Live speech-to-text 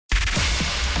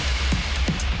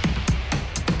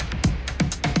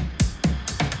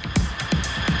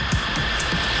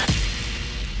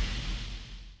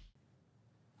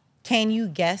Can you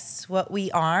guess what we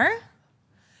are?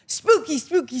 Spooky.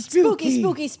 Spooky.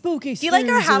 Do you like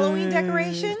our Halloween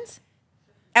decorations?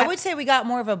 I would say we got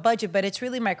more of a budget, but it's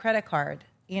really my credit card.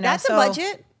 You know, That's a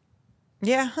budget.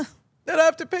 Yeah, that I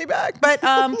have to pay back. But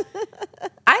I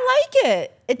like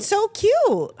it. It's so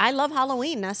cute. I love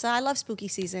Halloween, Nessa. I love spooky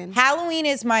season. Halloween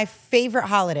is my favorite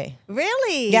holiday.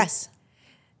 Really? Yes.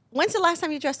 When's the last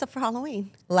time you dressed up for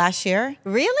Halloween? Last year.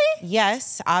 Really?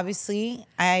 Yes, obviously.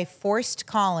 I forced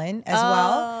Colin as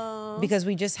well because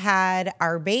we just had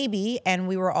our baby and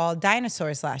we were all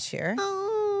dinosaurs last year.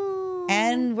 Oh.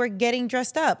 And we're getting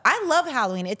dressed up. I love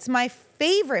Halloween. It's my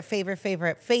favorite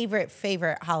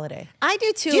holiday. I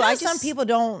do too. Do you know some people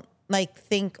don't like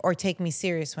think or take me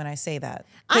serious when I say that?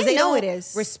 'Cause I they know don't it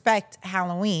is. respect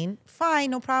Halloween.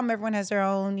 Fine, no problem. Everyone has their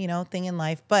own, thing in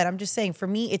life. But I'm just saying, for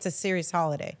me, it's a serious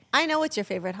holiday. I know it's your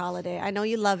favorite holiday. I know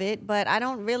you love it, but I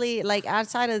don't really, like,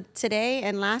 outside of today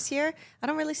and last year, I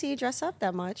don't really see you dress up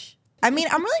that much. I mean,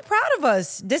 I'm really proud of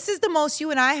us. This is the most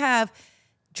you and I have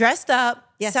dressed up,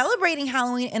 Yes. celebrating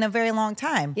Halloween in a very long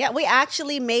time. Yeah, we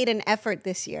actually made an effort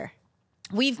this year.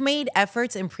 We've made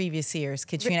efforts in previous years,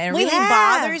 Katrina. And it We really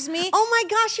have. bothers me. Oh my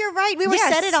gosh, you're right. We were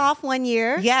Yes. set it off one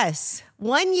year. Yes.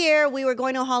 One year we were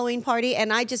going to a Halloween party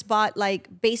and I just bought like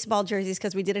baseball jerseys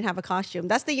because we didn't have a costume.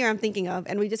 That's the year I'm thinking of.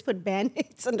 And we just put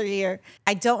Band-Aids under here.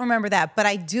 I don't remember that, but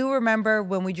I do remember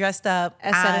when we dressed up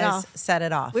Set It Off. Set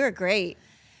It Off. We were great.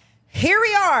 Here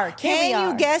we are. Here Can we you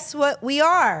are. guess what we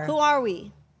are? Who are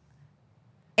we?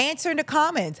 Answer in the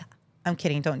comments. I'm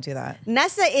kidding. Don't do that.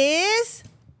 Nessa is...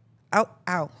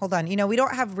 Ow. Hold on. We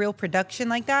don't have real production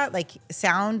like that, like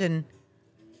sound and...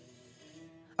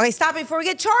 Okay, stop it before we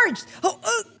get charged.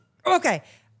 Okay.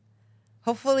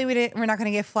 Hopefully we're not going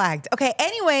to get flagged. Okay,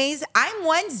 anyways, I'm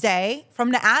Wednesday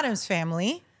from the Addams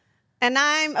Family. And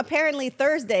I'm apparently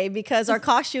Thursday because our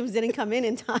costumes didn't come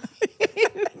in time.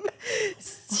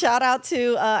 Shout out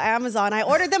to Amazon. I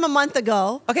ordered them a month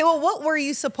ago. Okay, well, what were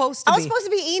you supposed to I be? was supposed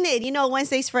to be Enid,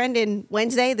 Wednesday's Friend in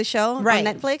Wednesday, the show Right.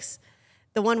 on Netflix.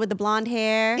 The one with the blonde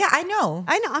hair. Yeah, I know.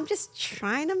 I know. I'm just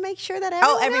trying to make sure that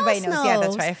everyone everybody else knows. Yeah,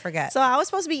 that's right. I forget. So I was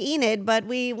supposed to be Enid, but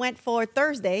we went for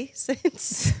Thursday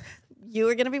since you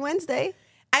were going to be Wednesday.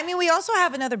 I mean, we also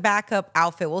have another backup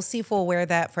outfit. We'll see if we'll wear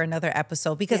that for another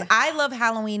episode because Yeah. I love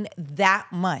Halloween that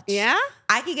much. Yeah?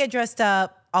 I could get dressed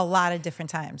up a lot of different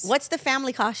times. What's the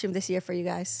family costume this year for you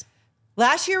guys?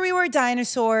 Last year we were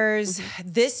dinosaurs.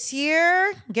 This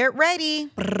year, get ready.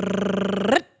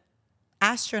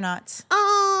 Astronauts.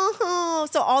 Oh,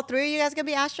 so all three of you guys going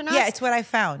to be astronauts? Yeah, it's what I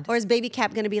found. Or is Baby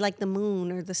Cap going to be like the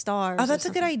moon or the stars? Oh, or that's a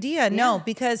good something? idea. No,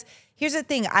 because here's the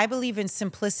thing. I believe in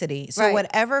simplicity. So Right.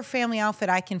 whatever family outfit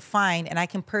I can find and I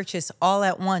can purchase all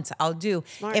at once, I'll do.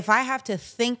 Smart. If I have to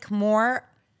think more,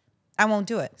 I won't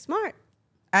do it. Smart.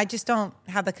 I just don't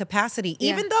have the capacity,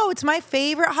 Yeah. even though it's my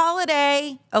favorite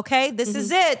holiday. Okay, this is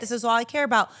it. This is all I care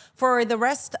about. For the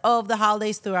rest of the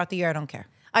holidays throughout the year, I don't care.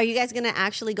 Are you guys going to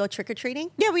actually go trick-or-treating?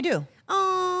 Yeah, we do.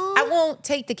 Oh. I won't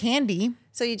take the candy.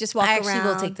 So you just walk I around. actually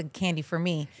will take the candy for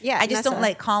me. Yeah, I just don't Nessa.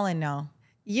 let Colin know.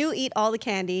 You eat all the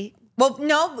candy. Well,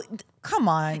 no, come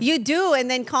on. You do,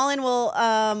 and then Colin will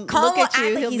Colin look will at act you.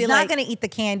 like He'll he's be not like, going to eat the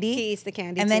candy. he eats the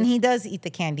candy And too. then he does eat the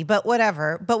candy, but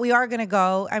whatever. But we are going to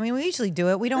go. I mean, we usually do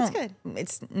it. We don't. That's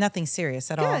It's nothing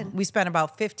serious at all. Good. We spent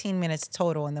about 15 minutes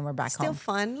total, and then we're back Still home.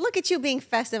 fun. Look at you being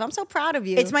festive. I'm so proud of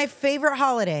you. It's my favorite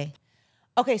holiday.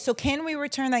 Okay, so can we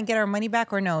return that and get our money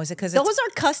back, or no? Is it because Those are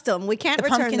custom. We can't The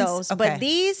return pumpkins? those. Okay. But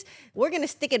these, we're going to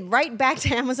stick it right back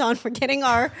to Amazon for getting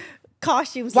our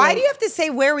costumes. Why late. do you have to say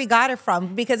where we got it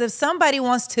from? Because if somebody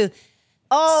wants to,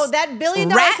 Oh, that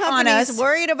billion-dollar rat on company is us?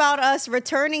 worried about us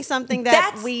returning something that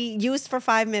That's- we used for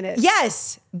 5 minutes.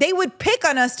 yes, they would pick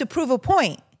on us to prove a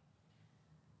point.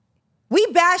 We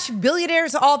bash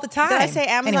billionaires all the time. Did I say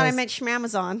Amazon? Anyways. I meant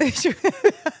Schmamazon.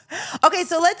 Okay,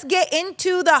 so let's get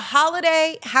into the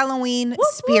holiday Halloween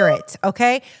spirit,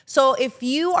 okay? So if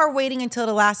you are waiting until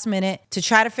the last minute to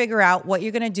try to figure out what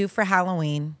you're gonna do for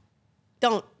Halloween,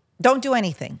 Don't. don't do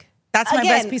anything. That's my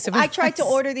best piece of I advice. tried to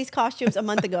order these costumes a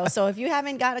month ago. So if you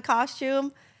haven't got a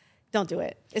costume, don't do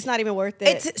it. It's not even worth it.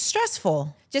 It's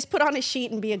stressful. Just put on a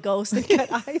sheet and be a ghost and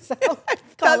cut eyes out. done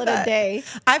Call it a that. day.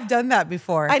 I've done that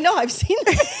before. I know. I've seen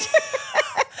that.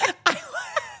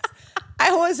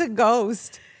 I was a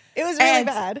ghost. It was really And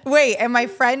bad. wait, and my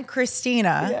friend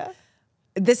Christina, Yeah.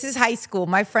 this is high school.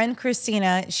 My friend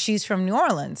Christina, she's from New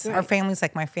Orleans. Our Right. family's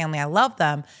like my family. I love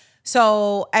them.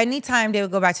 So anytime they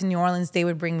would go back to New Orleans, they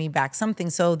would bring me back something.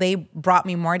 So they brought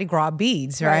me Mardi Gras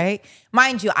beads, right?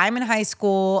 Mind you, I'm in high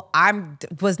school.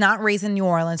 Was not raised in New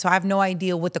Orleans, so I have no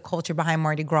idea what the culture behind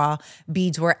Mardi Gras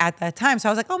beads were at that time. So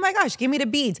I was like, oh my gosh, give me the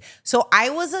beads. So I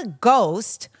was a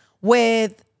ghost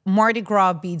with Mardi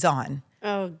Gras beads on.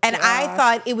 Oh, and I gosh.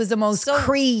 thought it was the most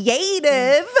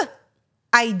creative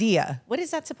idea. What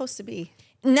is that supposed to be?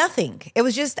 Nothing. It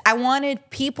was just, I wanted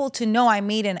people to know I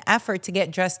made an effort to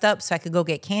get dressed up so I could go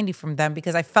get candy from them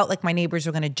because I felt like my neighbors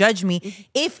were going to judge me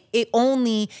if I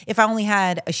only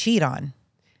had a sheet on.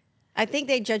 I think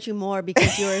they judge you more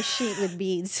because you're a sheet with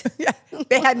beads. Yeah,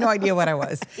 they had no idea what I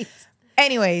was.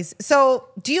 Anyways, so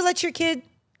do you let your kid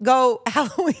go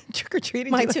Halloween trick-or-treating?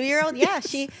 My 2-year-old, yeah,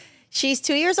 she's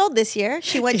 2 years old this year.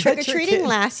 She went You let your trick-or-treating kid-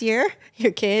 last year.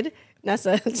 Your kid? That's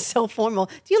so formal.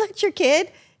 Do you let your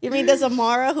kid? You mean does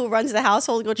Amara, who runs the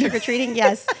household, go trick-or-treating?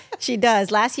 Yes, she does.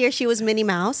 Last year she was Minnie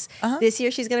Mouse. This year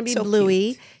she's going to be So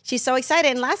Bluey. cute. She's so excited.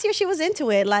 And last year she was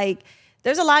into it. Like,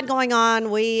 there's a lot going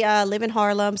on. We live in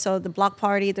Harlem, so the block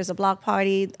party, there's a block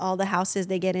party. All the houses,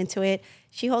 they get into it.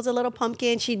 She holds a little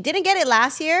pumpkin. She didn't get it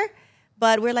last year,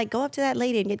 but we're like, go up to that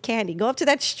lady and get candy. Go up to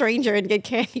that stranger and get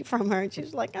candy from her. And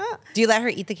she's like, ah. Do you let her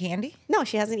eat the candy? No,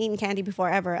 she hasn't eaten candy before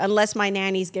ever, unless my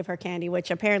nannies give her candy, which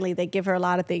apparently they give her a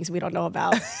lot of things we don't know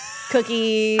about.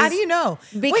 Cookies. How do you know?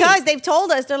 Because Wait, they've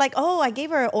told us. They're like, oh, I gave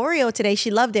her an Oreo today.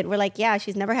 She loved it. We're like, yeah,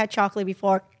 she's never had chocolate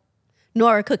before,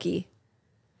 nor a cookie.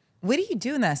 what do you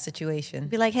do in that situation?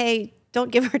 Be like, hey,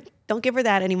 don't give her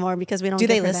that anymore because we don't. Do give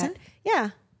they her listen? That. Yeah.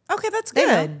 Okay, that's They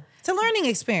know. good. It's a learning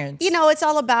experience. You know, it's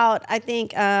all about. I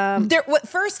think.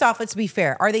 First off, let's be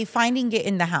fair. Are they finding it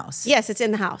in the house? Yes, it's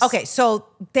in the house. Okay, so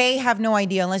they have no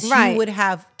idea unless Right. you would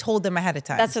have told them ahead of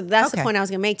time. That's the point I was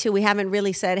gonna make too. We haven't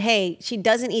really said, hey, she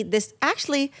doesn't eat this.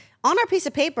 Actually, on our piece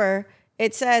of paper,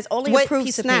 it says only What approved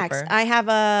piece of snacks. paper? I have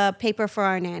a paper for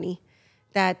our nanny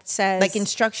that says Like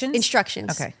instructions? Instructions.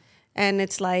 Okay. And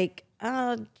it's like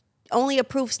only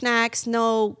approved snacks,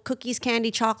 no cookies,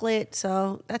 candy, chocolate.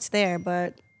 So that's there,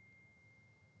 but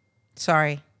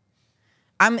Sorry.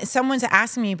 Someone's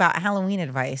asking me about Halloween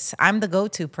advice. I'm the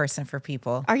go-to person for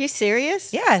people. are you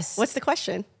serious? Yes. What's the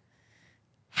question?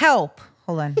 Help?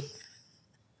 Hold on.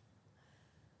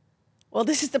 Well,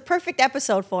 this is the perfect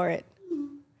episode for it.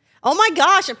 Oh my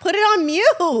gosh, I put it on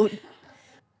mute.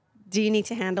 Do you need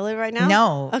to handle it right now?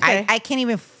 No, Okay. I can't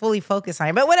even fully focus on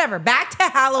it. But whatever, back to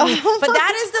Halloween. But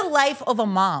that is the life of a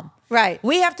mom. Right.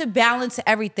 We have to balance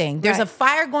everything. There's Right. a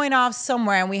fire going off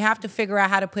somewhere, and we have to figure out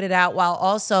how to put it out while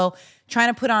also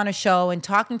trying to put on a show and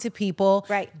talking to people,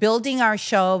 Right. building our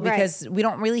show Right. because we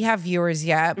don't really have viewers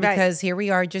yet Right. because here we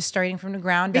are just starting from the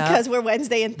ground up. Because we're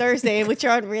Wednesday and Thursday, which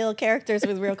aren't real characters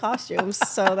with real costumes.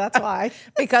 So that's why.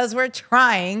 Because we're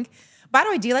trying. By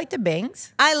the way, do you like the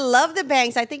bangs? I love the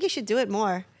bangs. I think you should do it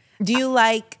more. Do you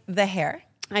like the hair?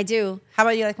 I do. How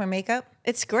about you like my makeup?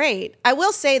 It's great. I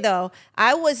will say though,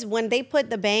 when they put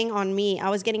the bang on me, I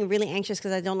was getting really anxious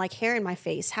because I don't like hair in my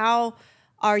face. How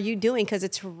are you doing? Because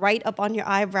it's right up on your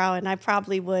eyebrow and I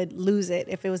probably would lose it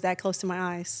if it was that close to my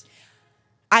eyes.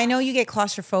 I know you get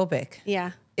claustrophobic.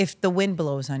 Yeah. If the wind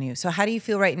blows on you. So how do you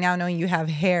feel right now knowing you have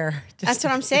hair? That's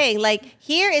what I'm saying. Like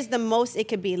here is the most it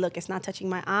could be. Look, it's not touching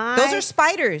my eye. Those are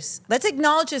spiders. Let's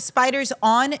acknowledge the spiders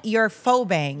on your faux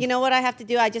bang. You know what I have to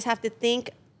do? I just have to think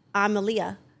I'm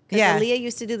Aaliyah. Because Yeah. Aaliyah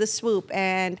used to do the swoop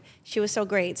and she was so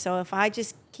great. So if I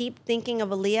just keep thinking of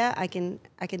Aaliyah, I can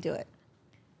do it.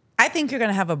 I think you're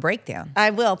gonna have a breakdown.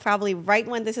 I will probably right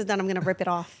when this is done. I'm gonna rip it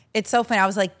off. It's so funny. I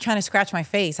was like trying to scratch my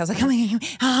face. I was like,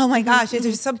 oh my gosh,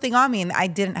 there's something on me, and I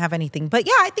didn't have anything. But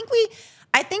yeah, I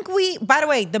think we. By the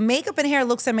way, the makeup and hair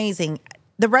looks amazing.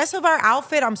 The rest of our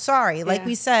outfit, I'm sorry, like Yeah.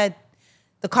 we said,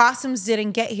 the costumes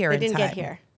didn't get here. They in didn't time. get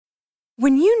here.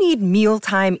 When you need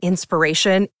mealtime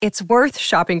inspiration, it's worth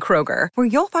shopping Kroger, where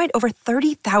you'll find over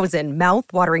 30,000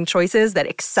 mouth-watering choices that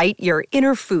excite your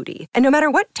inner foodie. And no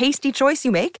matter what tasty choice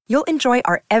you make, you'll enjoy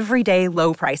our everyday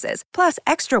low prices, plus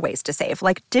extra ways to save,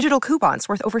 like digital coupons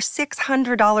worth over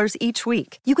 $600 each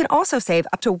week. You can also save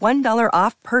up to $1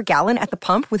 off per gallon at the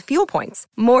pump with fuel points.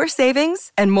 More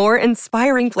savings and more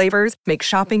inspiring flavors make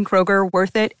shopping Kroger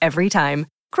worth it every time.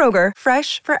 Kroger,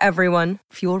 fresh for everyone.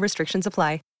 Fuel restrictions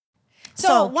apply.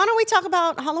 So why don't we talk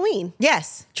about Halloween?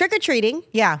 Yes. Trick or treating.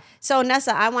 Yeah. So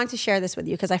Nessa, I wanted to share this with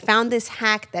you because I found this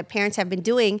hack that parents have been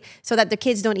doing so that their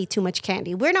kids don't eat too much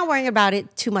candy. We're not worrying about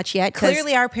it too much yet. 'Cause-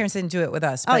 Clearly, our parents didn't do it with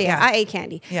us. Oh But yeah, I ate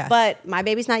candy. Yeah. But my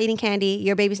baby's not eating candy.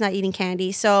 Your baby's not eating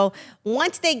candy. So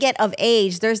once they get of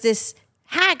age, there's this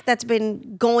hack that's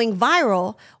been going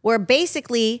viral where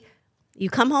basically you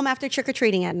come home after trick or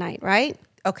treating at night, right?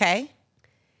 Okay.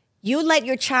 You let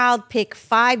your child pick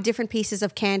 5 different pieces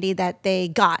of candy that they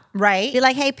got. Right. You're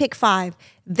like, hey, pick 5.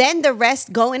 Then the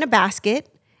rest go in a basket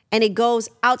and it goes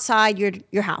outside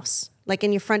your house, like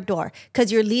in your front door,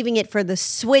 because you're leaving it for the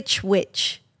switch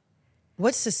witch.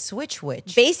 What's the switch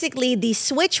witch? Basically, the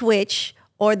switch witch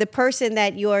or the person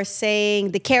that you're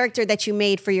saying, the character that you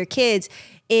made for your kids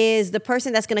is the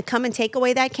person that's going to come and take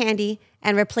away that candy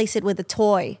and replace it with a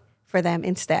toy for them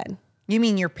instead. You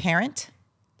mean your parent?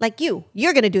 Like you're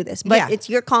going to do this, but Yeah.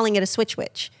 you're calling it a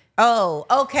switch. Oh,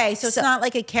 okay. So it's not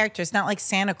like a character. It's not like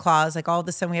Santa Claus. Like all of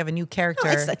a sudden we have a new character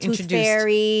It's a tooth introduced.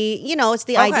 fairy. It's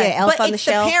the idea, elf but on the it's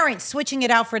shelf. the parent switching it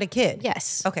out for the kid.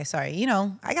 Yes. Okay, sorry.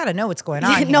 I got to know what's going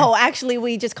on here. No, actually,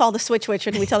 we just call the switch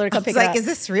and we tell her to come pick It's it like, up. is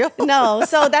this real? No,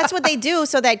 so that's what they do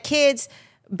so that kids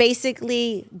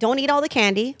basically don't eat all the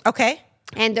candy. Okay.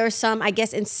 And there's some, I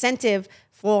guess, incentive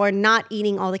for not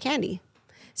eating all the candy.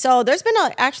 So there's been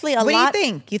actually a lot. What do you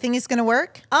think? You think it's going to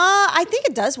work? I think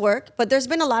it does work, but there's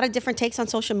been a lot of different takes on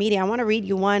social media. I want to read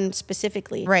you one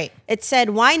specifically. Right. It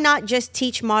said, why not just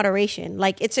teach moderation?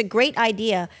 Like, it's a great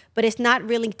idea, but it's not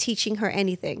really teaching her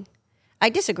anything. I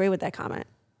disagree with that comment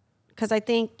because I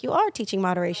think you are teaching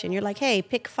moderation. You're like, hey,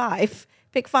 pick five,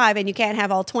 and you can't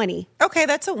have all 20. Okay,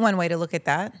 that's one way to look at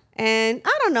that. And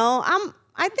I don't know.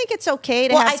 I think it's okay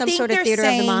to have some sort of theater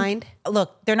of the mind.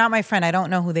 Look, they're not my friend. I don't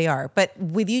know who they are. But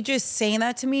with you just saying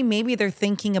that to me, maybe they're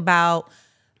thinking about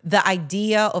the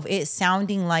idea of it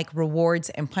sounding like rewards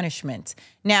and punishment.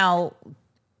 Now,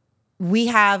 we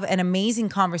have an amazing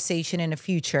conversation in the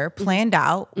future planned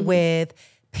out with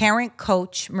parent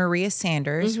coach Maria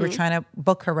Sanders. We're trying to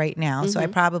book her right now, so I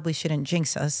probably shouldn't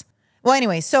jinx us. Well,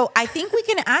 anyway, so I think we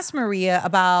can ask Maria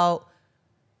about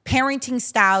parenting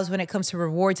styles when it comes to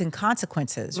rewards and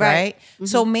consequences, right?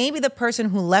 So maybe the person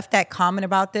who left that comment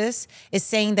about this is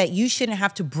saying that you shouldn't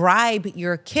have to bribe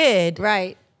your kid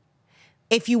Right.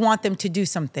 if you want them to do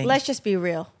something. Let's just be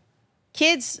real.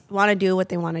 Kids want to do what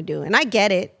they want to do, and I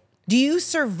get it. Do you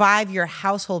survive your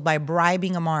household by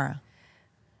bribing Amara?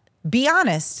 Be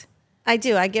honest. I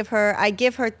do. I give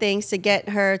her things to get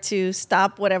her to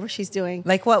stop whatever she's doing.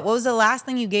 Like what? What was the last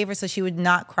thing you gave her so she would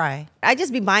not cry? I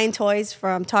just be buying toys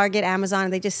from Target, Amazon,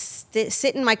 and they just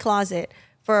sit in my closet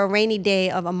for a rainy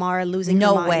day of Amara losing her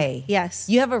No mind. way. Yes.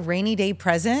 You have a rainy day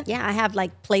present? Yeah, I have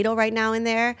like Play-Doh right now in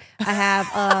there. I have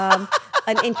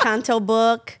an Encanto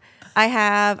book. I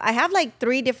have like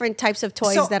 3 different types of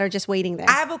toys So, that are just waiting there.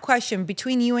 I have a question.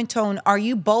 Between you and Tone, are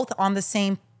you both on the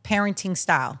same parenting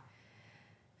style?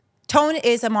 Tone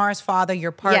is Amara's father,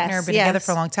 your partner, Yes, been together yes.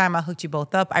 for a long time. I hooked you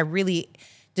both up. I really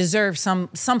deserve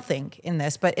something in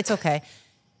this, but it's okay.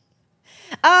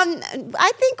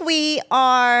 I think we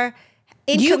are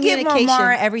in You give communication.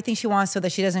 Amara everything she wants so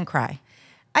that she doesn't cry.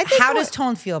 I think How we're- does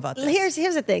Tone feel about this?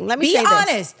 Here's the thing. Let me Be say this.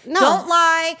 honest. No. Don't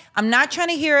lie. I'm not trying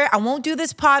to hear it. I won't do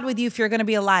this pod with you if you're going to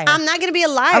be a liar. I'm not going to be a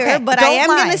liar, Okay, but I don't am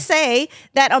lie. going to say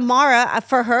that Amara,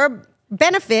 for her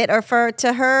benefit or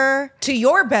to her, To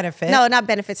your benefit. no, not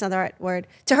benefit's not the right word.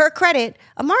 To her credit,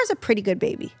 Amara's a pretty good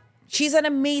baby. She's an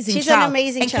amazing She's an child.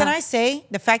 amazing and child. can I say,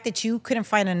 the fact that you couldn't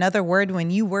find another word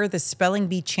when you were the spelling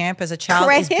bee champ as a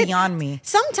child is beyond me.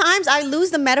 Sometimes I lose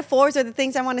the metaphors or the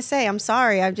things I want to say. I'm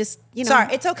sorry. I'm just,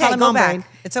 Sorry, it's okay. calling Go my back. brain.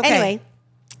 It's okay. Anyway,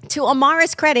 to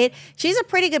Amara's credit, she's a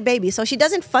pretty good baby. So she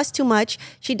doesn't fuss too much.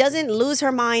 She doesn't lose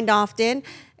her mind often.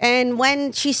 And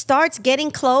when she starts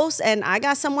getting close and I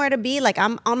got somewhere to be, like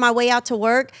I'm on my way out to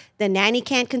work, the nanny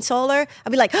can't console her.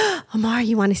 I'll be like, Amara,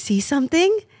 you want to see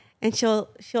something? And she'll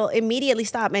immediately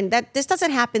stop. And this doesn't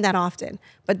happen that often.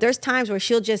 But there's times where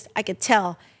I could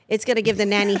tell it's going to give the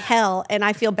nanny hell. And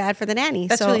I feel bad for the nanny.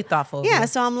 That's really thoughtful of Yeah. you.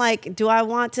 So I'm like, do I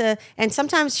want to? And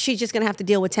sometimes she's just going to have to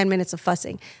deal with 10 minutes of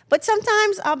fussing. But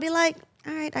sometimes I'll be like,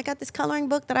 all right, I got this coloring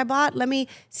book that I bought. Let me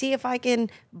see if I can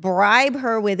bribe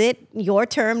her with it. Your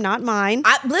term, not mine.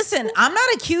 Listen, I'm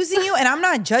not accusing you and I'm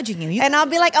not judging you. And I'll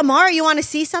be like, Amara, you want to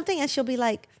see something? And she'll be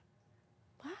like,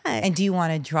 what? And do you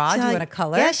want to draw? Do you want to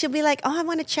color? Yeah, she'll be like, oh, I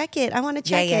want to check it. I want to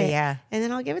check yeah, it. yeah. And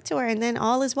then I'll give it to her. And then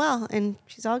all is well. And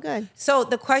she's all good. So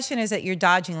the question is that you're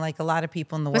dodging like a lot of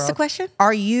people in the world. What's the question?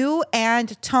 Are you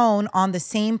and Tone on the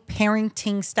same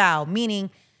parenting style?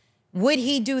 Meaning, would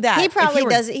he do that? He if probably you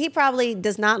were- does. He probably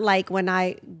does not like when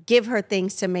I give her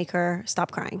things to make her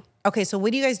stop crying. Okay, so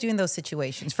what do you guys do in those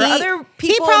situations? For He- other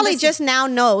people, he probably in this- just now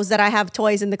knows that I have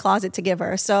toys in the closet to give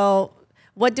her. So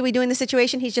what do we do in the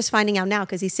situation? He's just finding out now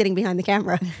because he's sitting behind the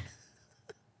camera.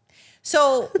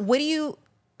 So what do you?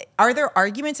 Are there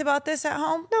arguments about this at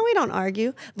home? No, we don't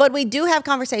argue, but we do have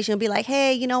conversation. We'll be like,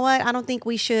 hey, you know what? I don't think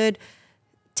we should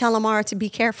tell Amara to be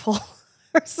careful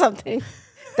or something.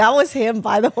 That was him,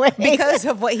 by the way. Because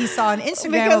of what he saw on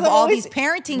Instagram Because of of all always- these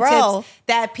parenting Bro. tips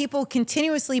that people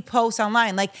continuously post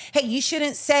online. Like, hey, you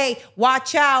shouldn't say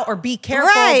watch out or be careful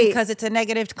Right. because it's a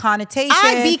negative connotation.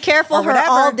 I be careful or her whatever.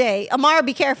 all day. Amara,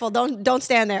 be careful. Don't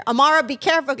stand there. Amara, be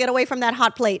careful. Get away from that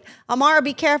hot plate. Amara,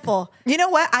 be careful. You know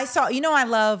what? I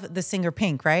love the singer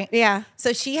Pink, right? Yeah.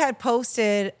 So she had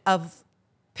posted of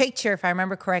picture, if I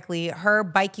remember correctly, her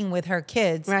biking with her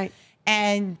kids. Right.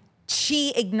 And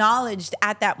she acknowledged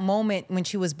at that moment when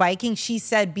she was biking, she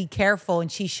said, be careful,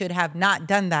 and she should have not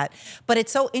done that. But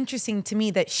it's so interesting to me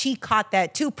that she caught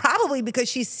that too, probably because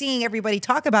she's seeing everybody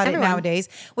talk about it nowadays,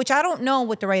 which I don't know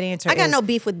what the right answer is. I got no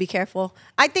beef with be careful.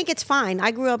 I think it's fine.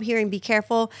 I grew up hearing be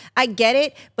careful. I get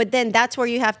it, but then that's where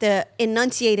you have to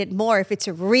enunciate it more if it's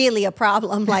really a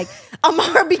problem. Like,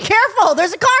 Amara, be careful.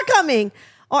 There's a car coming.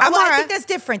 Or Well, Amara, I think that's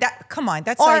different. Come on,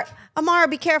 that's or like... Amara,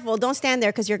 be careful. Don't stand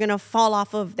there because you're going to fall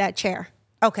off of that chair.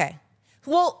 Okay.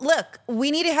 Well, look,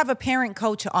 we need to have a parent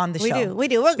coach on the show. We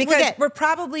do. Because we're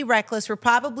probably reckless. We're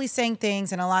probably saying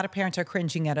things, and a lot of parents are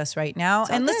cringing at us right now.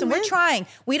 And listen, we're trying.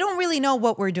 We don't really know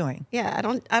what we're doing. Yeah,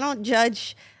 I don't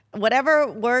judge. Whatever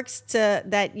works to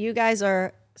that you guys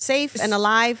are safe and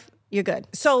alive, you're good.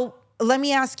 So let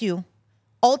me ask you,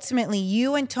 ultimately,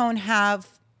 you and Tone have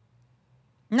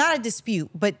not a dispute,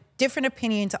 but different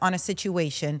opinions on a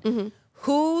situation. Mm-hmm.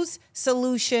 Whose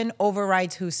solution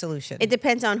overrides whose solution? It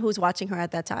depends on who's watching her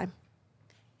at that time.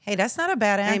 Hey, that's not a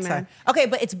bad answer. Amen. Okay,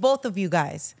 but it's both of you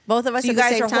guys. Both of us So you at the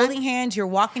guys same are time? holding hands. You're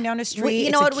walking down the street.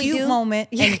 You know it's what a cute we do? moment.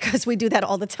 Yeah, because we do that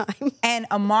all the time. And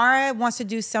Amara wants to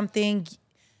do something.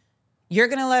 You're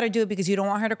going to let her do it because you don't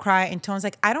want her to cry. And Tone's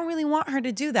like, I don't really want her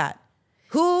to do that.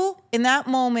 Who in that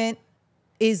moment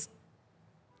is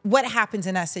what happens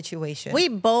in that situation? We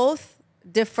both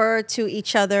defer to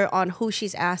each other on who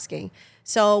she's asking.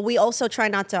 So we also try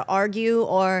not to argue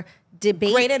or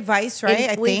debate. Great advice,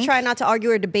 right? We try not to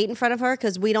argue or debate in front of her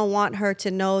because we don't want her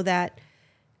to know that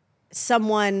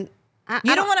someone...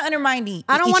 You don't want to undermine each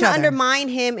I don't want to other. undermine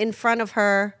him in front of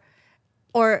her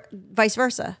or vice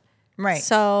versa. Right.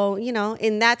 So,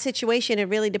 in that situation, it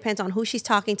really depends on who she's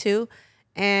talking to.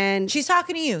 And She's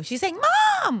talking to you. She's saying,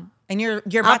 Mom! And you're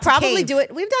about I'll to probably cave. do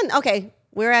it.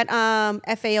 We're at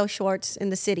FAO Schwartz in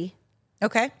the city.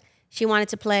 Okay. She wanted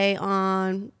to play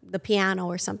on the piano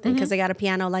or something because they got a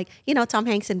piano like, Tom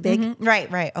Hanks and Big.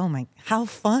 Right. Oh my, how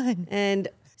fun. And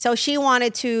so she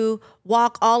wanted to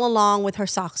walk all along with her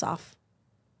socks off.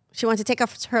 She wanted to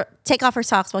take off her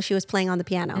socks while she was playing on the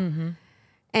piano.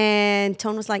 And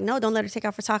Tone was like, no, don't let her take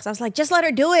off her socks. I was like, just let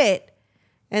her do it.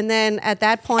 And then at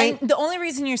that point... And the only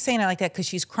reason you're saying it like that because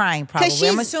she's crying probably.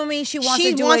 I'm assuming she wants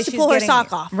she to do wants it. to pull her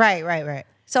sock off. Right.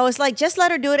 So it's like, just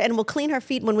let her do it and we'll clean her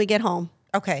feet when we get home.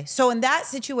 Okay. So in that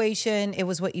situation, it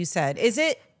was what you said. Is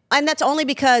it... And that's only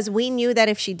because we knew that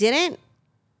if she didn't,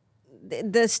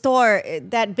 the store,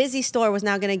 that busy store was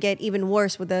now going to get even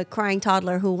worse with the crying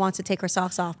toddler who wants to take her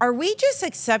socks off. Are we just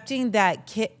accepting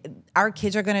that our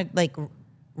kids are going to like rule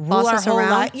Boss our us whole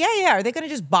around? life? Yeah. Are they going to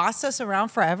just boss us around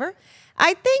forever?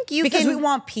 I think Because we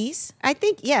want peace? I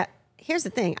think, yeah. Here's the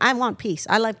thing. I want peace.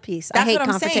 I like peace. That's I hate what I'm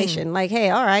confrontation. saying. Like, hey,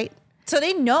 all right. So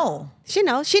they know. She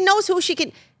knows. She knows who she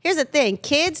can. Here's the thing.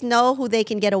 Kids know who they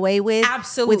can get away with.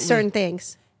 Absolutely. With certain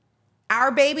things.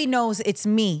 Our baby knows it's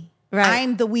me. Right.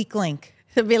 I'm the weak link.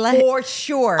 To be like, For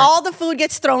sure. all the food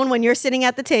gets thrown when you're sitting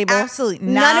at the table. Absolutely.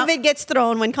 None Not- of it gets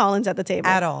thrown when Colin's at the table.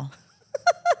 At all.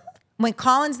 When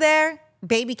Colin's there,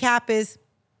 baby Cap is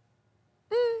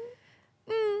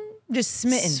just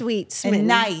smitten. Sweet, smitten. And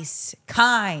nice,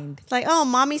 kind. It's like, oh,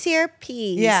 mommy's here,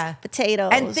 peas, Yeah.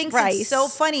 potatoes, And thinks rice. it's so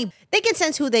funny. They can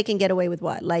sense who they can get away with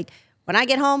what. Like, when I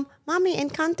get home, Mommy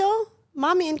Encanto?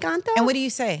 Mommy Encanto? And what do you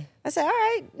say? I say, all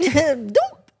right, doop.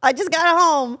 I just got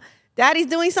home. Daddy's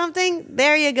doing something.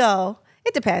 There you go.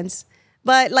 It depends.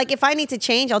 But like, if I need to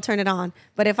change, I'll turn it on.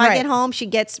 But if I Right. get home, she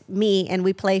gets me and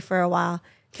we play for a while.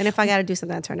 And if I got to do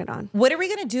something, I turn it on. What are we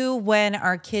going to do when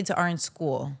our kids are in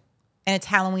school and it's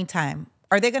Halloween time?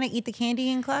 Are they going to eat the candy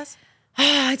in class?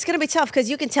 It's going to be tough because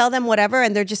you can tell them whatever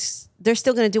and they're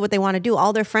still going to do what they want to do.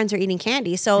 All their friends are eating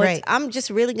candy. So Right. I'm just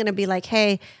really going to be like,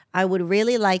 hey, I would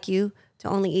really like you to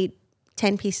only eat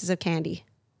 10 pieces of candy.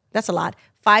 That's a lot.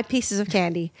 5 pieces of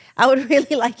candy. I would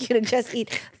really like you to just eat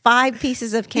 5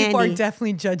 pieces of candy. People are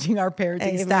definitely judging our parenting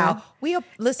Hey, style. man.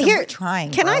 Listen, we're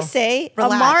trying. Can bro. I say,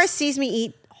 Relax. Amara sees me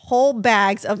eat whole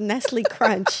bags of Nestle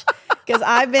Crunch because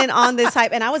I've been on this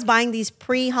hype and I was buying these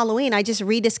pre-Halloween. I just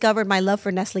rediscovered my love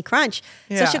for Nestle Crunch.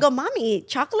 So Yeah. she'll go, Mommy,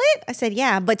 chocolate? I said,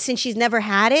 yeah. But since she's never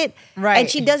had it Right. and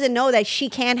she doesn't know that she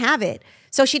can have it,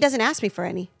 so she doesn't ask me for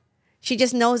any. She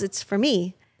just knows it's for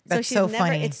me. That's she's so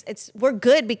funny. We're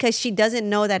good because she doesn't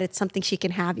know that it's something she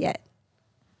can have yet.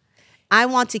 I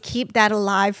want to keep that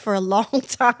alive for a long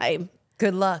time.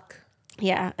 Good luck.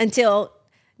 Yeah, until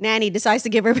Nanny decides to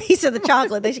give her a piece of the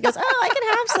chocolate. Then she goes, oh, I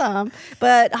can have some.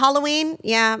 But Halloween,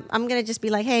 yeah, I'm going to just be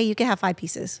like, hey, you can have 5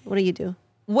 pieces. What do you do?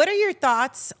 What are your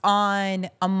thoughts on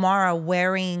Amara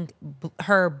wearing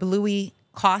her bluey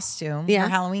costume, Yeah. her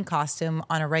Halloween costume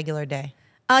on a regular day?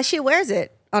 She wears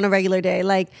it. on a regular day.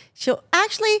 Like she'll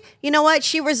actually, you know what?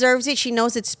 She reserves it. She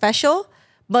knows it's special.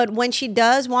 But when she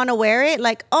does want to wear it,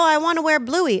 like, oh, I want to wear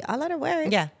Bluey, I'll let her wear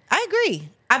it. Yeah, I agree.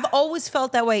 I've always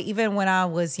felt that way, even when I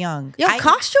was young. Yo,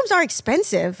 costumes are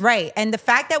expensive. Right. And the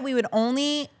fact that we would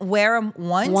only wear them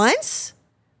once. Once?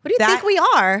 What do you think we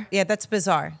are? Yeah, that's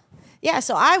bizarre. Yeah,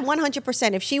 so I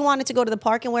 100%. If she wanted to go to the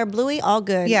park and wear Bluey, all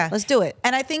good. Yeah. Let's do it.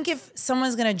 And I think if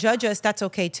someone's going to judge us, that's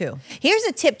okay too. Here's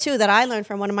a tip, too, that I learned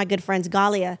from one of my good friends,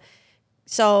 Galia.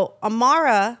 So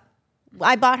Amara,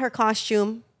 I bought her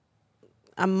costume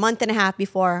a month and a half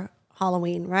before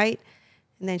Halloween, right?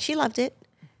 And then she loved it.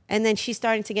 And then she's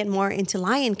starting to get more into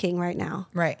Lion King right now.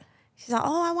 Right. She's like,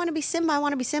 oh, I want to be Simba. I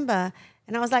want to be Simba.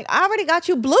 And I was like, I already got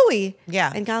you Bluey.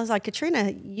 Yeah. And God was like,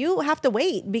 Katrina, you have to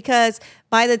wait because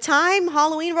by the time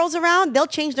Halloween rolls around, they'll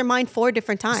change their mind 4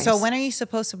 different times. So when are you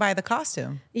supposed to buy the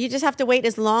costume? You just have to wait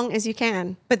as long as you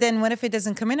can. But then what if it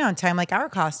doesn't come in on time like our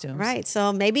costumes? Right.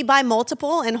 So maybe buy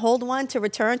multiple and hold one to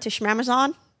return to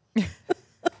Schmamazon.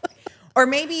 Or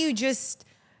maybe you just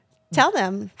Tell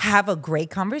them. have a great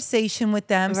conversation with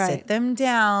them, Right. sit them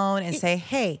down and say,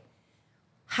 hey,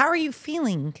 how are you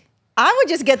feeling? I would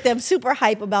just get them super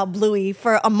hype about Bluey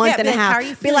for a month and a like, half. how are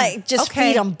you Be feeling? like, just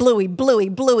Okay. feed them Bluey, Bluey,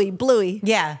 Bluey, Bluey.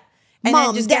 Yeah. And Mom,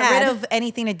 then just Dad. get rid of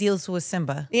anything that deals with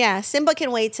Simba. Yeah, Simba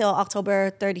can wait till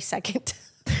October 32nd.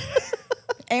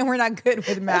 And we're not good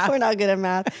with math. We're not good at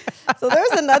math. So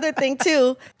there's another thing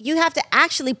too. You have to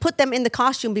actually put them in the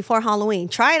costume before Halloween.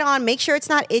 Try it on, make sure it's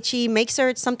not itchy, make sure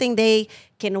it's something they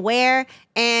can wear,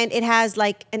 and it has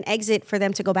like an exit for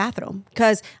them to go bathroom.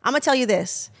 Because I'm gonna tell you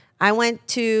this.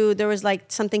 There was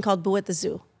like something called Boo at the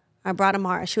Zoo. I brought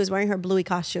Amara. She was wearing her Bluey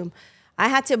costume. I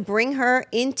had to bring her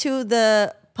into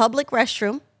the public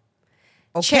restroom,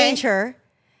 change her.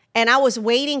 And I was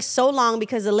waiting so long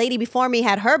because the lady before me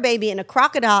had her baby in a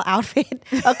crocodile outfit,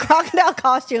 a crocodile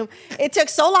costume. It took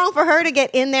so long for her to get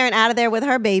in there and out of there with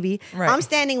her baby. Right. I'm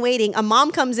standing waiting. A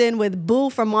mom comes in with Boo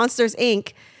from Monsters,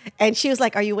 Inc. And she was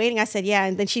like, are you waiting? I said, yeah.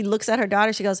 And then she looks at her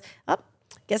daughter. She goes, oh,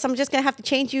 guess I'm just going to have to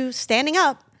change you standing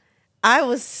up. I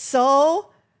was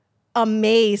so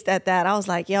amazed at that. I was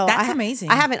like, yo. That's amazing.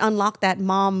 I haven't unlocked that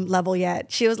mom level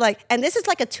yet. She was like, and this is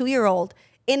like a 2-year-old.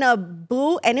 In a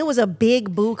Boo, and it was a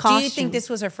big Boo costume. Do you think this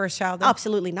was her first child? Though?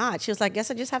 Absolutely not. She was like, guess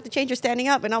I just have to change her standing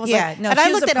up. And I was Yeah, like, no, and she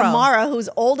I was looked a at pro. Amara, who's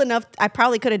old enough, I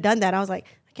probably could have done that. I was like,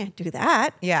 I can't do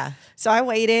that. Yeah. So I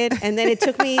waited, and then it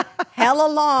took me hella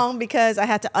long because I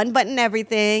had to unbutton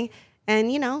everything.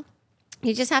 And, you know,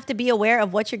 you just have to be aware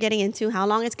of what you're getting into, how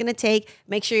long it's going to take.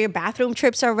 Make sure your bathroom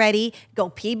trips are ready. Go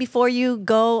pee before you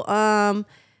go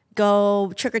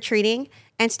trick-or-treating.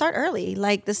 And start early.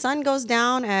 Like, the sun goes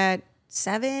down at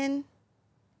 7,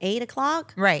 8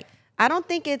 o'clock. Right. I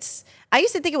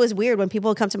used to think it was weird when people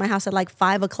would come to my house at like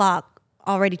 5 o'clock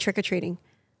already trick-or-treating.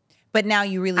 But now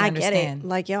you really I get it. understand.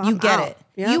 Like, yo, you I'm get out. it.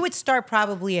 Yeah. You would start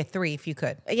probably at 3 if you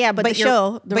could. Yeah, but the you're-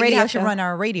 show, the but radio you have show. to run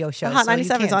our radio show. Hot so you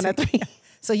 97's can't on at take- 3.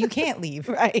 So you can't leave.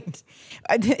 Right.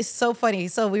 It's so funny.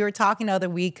 So we were talking the other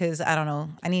week because, I don't know,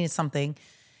 I needed something.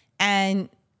 And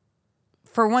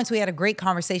for once, we had a great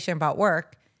conversation about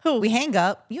work. Who? We hang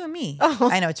up, you and me.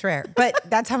 I know it's rare,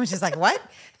 but that time was just like, what?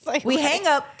 like, we what? hang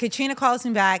up, Katrina calls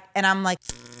me back, and I'm like,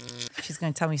 she's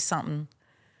going to tell me something.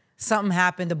 Something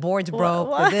happened. The board's broke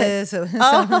what? for this.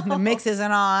 The mix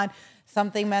isn't on.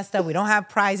 Something messed up. We don't have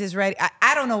prizes ready.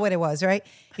 I don't know what it was, right?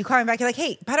 You call me back. You're like,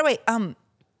 hey, by the way,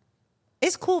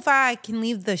 it's cool if I can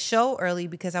leave the show early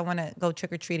because I want to go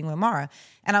trick-or-treating with Mara.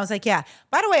 And I was like, yeah.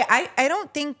 By the way,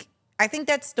 I think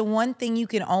that's the one thing you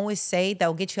can always say that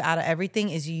will get you out of everything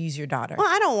is you use your daughter. Well,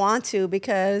 I don't want to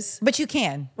because, But you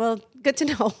can. well, good to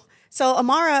know. So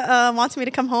Amara wants me to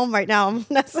come home right now.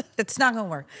 It's not going to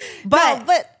work.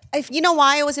 But if you know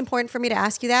why it was important for me to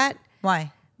ask you that?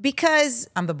 Why? Because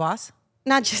I'm the boss?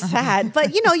 not just that,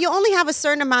 but you know, you only have a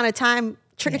certain amount of time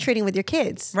trick-or-treating with your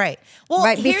kids. Right. Well,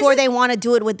 Right here's before the- they want to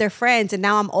do it with their friends. And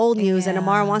now I'm old news and Yeah.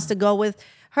 Amara wants to go with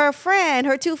her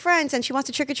 2 friends, and she wants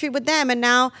to trick-or-treat with them. And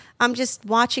now I'm just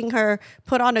watching her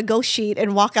put on a ghost sheet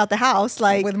and walk out the house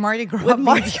like With Mardi Gras with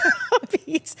Mardi beads. Gras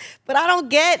beads. But I don't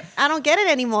get it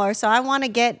anymore. So I want to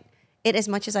get it as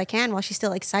much as I can while she's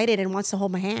still excited and wants to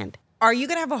hold my hand. Are you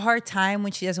going to have a hard time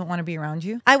when she doesn't want to be around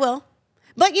you? I will.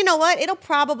 But you know what? It'll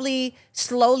probably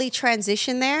slowly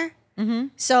transition there. Mm-hmm.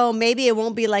 So maybe it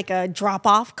won't be like a drop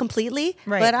off completely.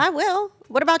 Right. But I will.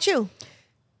 What about you?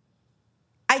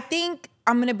 I think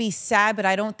I'm going to be sad, but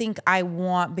I don't think I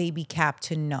want baby Cap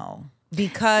to know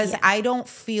because I don't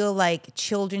feel like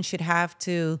children should have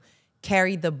to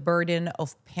carry the burden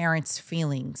of parents'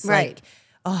 feelings. Right. Like,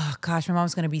 oh gosh, my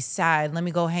mom's gonna be sad. Let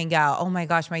me go hang out. Oh my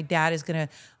gosh, my dad is gonna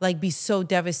like be so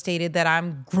devastated that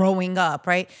I'm growing up,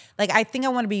 right? Like I think I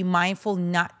want to be mindful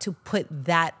not to put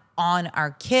that on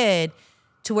our kid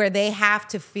to where they have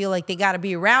to feel like they got to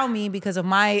be around me because of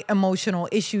my emotional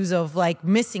issues of like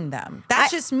missing them.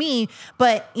 That's just me,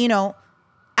 but you know,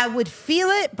 I would feel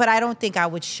it, but I don't think I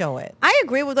would show it. I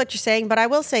agree with what you're saying, but I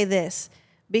will say this.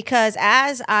 Because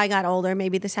as I got older,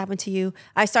 maybe this happened to you,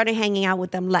 I started hanging out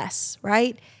with them less,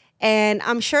 right? And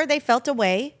I'm sure they felt a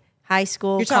way. High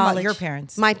school, You're college. talking about your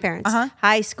parents. My parents. Uh-huh.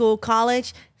 High school,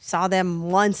 college, saw them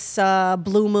once,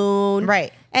 blue moon.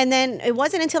 Right. And then it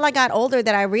wasn't until I got older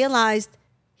that I realized,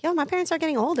 yo, my parents are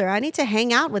getting older. I need to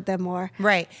hang out with them more.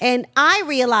 Right. And I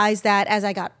realized that as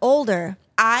I got older.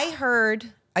 I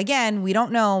heard, again, we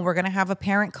don't know. We're going to have a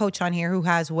parent coach on here who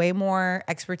has way more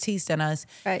expertise than us.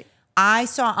 Right. I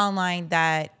saw online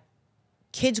that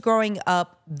kids growing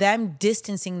up, them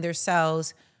distancing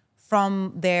themselves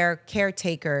from their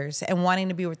caretakers and wanting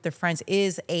to be with their friends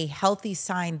is a healthy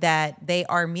sign that they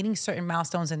are meeting certain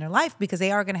milestones in their life because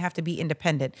they are going to have to be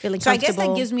independent. Feeling so I guess that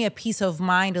comfortable. gives me a peace of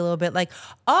mind a little bit like,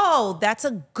 oh, that's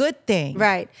a good thing.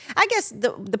 Right. I guess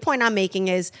the point I'm making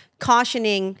is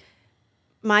cautioning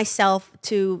myself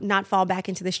to not fall back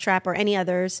into this trap or any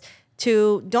others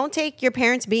to don't take your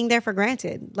parents being there for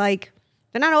granted. Like,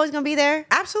 they're not always going to be there.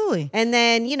 Absolutely. And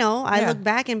then, you know, I Yeah. look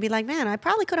back and be like, man, I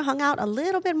probably could have hung out a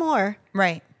little bit more.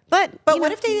 Right. But But you what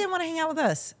know, if they didn't want to hang out with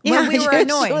us? yeah, When we were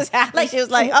annoyed. She was happy. She was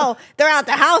like, oh, they're out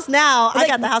the house now. I Like-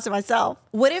 got the house to myself.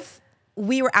 What if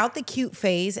we were out the cute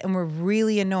phase and we're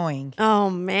really annoying? Oh,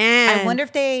 man. I wonder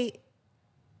if they,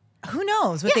 who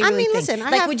knows what Yeah, they I really mean, think. listen,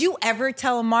 like, would you ever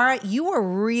tell Amara, you were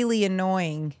really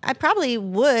annoying? I probably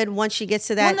would once she gets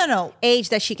to that Well, no. age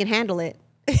that she can handle it.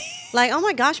 Like, oh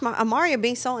my gosh, Amari, you're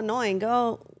being so annoying.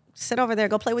 Go sit over there.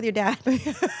 Go play with your dad.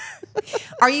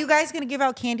 Are you guys going to give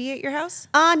out candy at your house?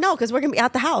 No, because we're going to be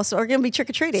out the house. Or we're going to be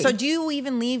trick-or-treating. So do you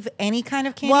even leave any kind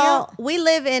of candy well, out? we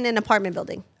live in an apartment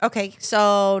building. Okay.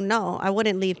 So, no, I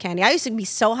wouldn't leave candy. I used to be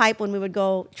so hyped when we would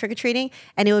go trick-or-treating,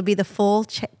 and it would be the full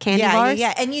candy bars.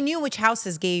 Yeah. And you knew which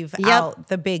houses gave Yep. out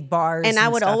the big bars. And I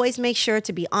would stuff. always make sure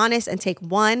to be honest and take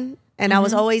one. And I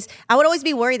would always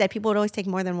be worried that people would always take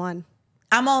more than one.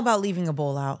 I'm all about leaving a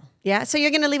bowl out. Yeah. So you're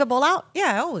going to leave a bowl out?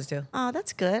 Yeah, I always do. Oh,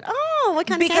 that's good. Oh, what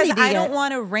kind Because of candy do you I don't get?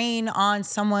 want to rain on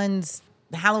someone's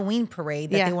Halloween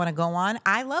parade that Yeah. they want to go on.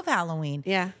 I love Halloween.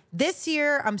 Yeah. This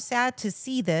year, I'm sad to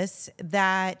see this,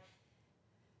 that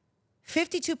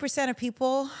 52% of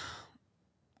people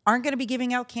aren't going to be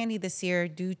giving out candy this year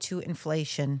due to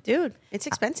inflation. Dude, it's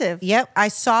expensive. Yep, I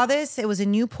saw this. It was a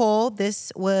new poll.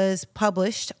 This was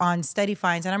published on Study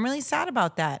Finds, and I'm really sad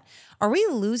about that. Are we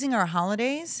losing our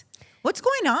holidays? What's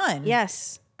going on?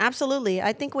 Yes, absolutely.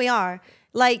 I think we are.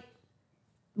 Like,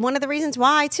 one of the reasons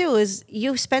why, too, is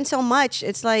you spend so much.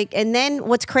 It's like, and then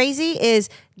what's crazy is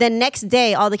the next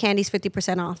day, all the candy's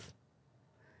 50% off.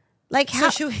 Like, So how?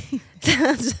 should we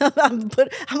So I'm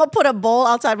gonna put a bowl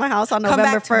outside my house on come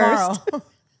November back tomorrow? 1st.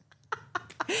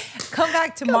 Come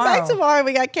back Come tomorrow. back tomorrow.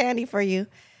 We got candy for you.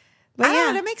 But I yeah, don't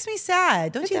know, that makes me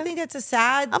sad. Don't you does. think that's a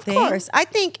sad of thing? course. I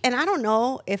think, and I don't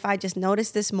know if I just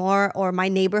noticed this more or my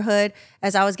neighborhood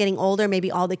as I was getting older,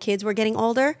 maybe all the kids were getting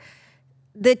older.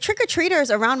 The trick-or-treaters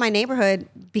around my neighborhood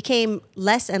became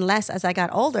less and less as I got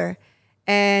older.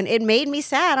 And it made me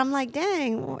sad. I'm like,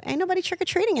 dang, ain't nobody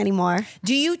trick-or-treating anymore.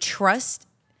 Do you trust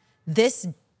this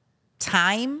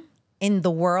time in the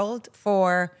world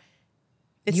for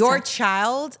It's your tough.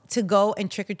 child to go and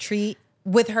trick or treat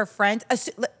with her friends?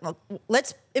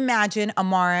 Let's imagine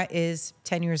Amara is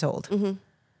 10 years old.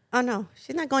 Oh, no,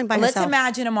 she's not going by Let's herself.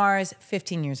 imagine Amara is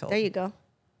 15 years old. There you go.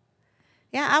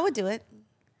 Yeah, I would do it.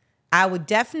 I would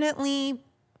definitely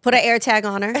Put an air tag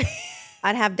on her.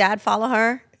 I'd have dad follow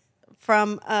her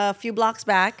from a few blocks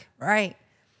back. Right.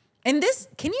 And this,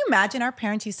 can you imagine our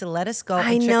parents used to let us go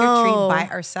I and trick or treat know. by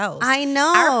ourselves? I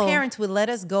know. Our parents would let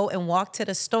us go and walk to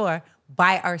the store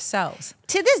by ourselves.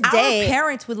 To this day. Our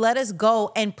parents would let us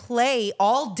go and play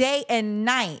all day and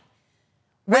night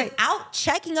Right. without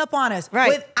checking up on us, Right.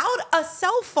 without a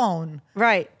cell phone,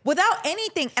 Right. without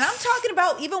anything. And I'm talking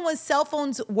about even when cell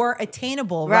phones were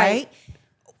attainable, Right. right?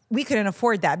 We couldn't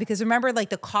afford that because remember, like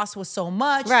the cost was so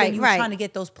much. Right, Then you were right. trying to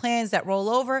get those plans that roll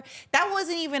over. That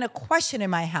wasn't even a question in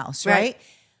my house, Right. right?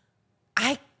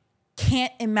 I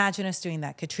can't imagine us doing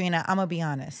that, Katrina. I'm gonna be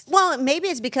honest. Well, maybe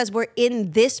it's because we're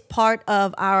in this part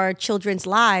of our children's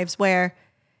lives where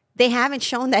they haven't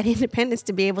shown that independence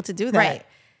to be able to do that. Right.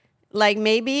 Like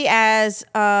maybe as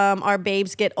our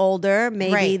babes get older,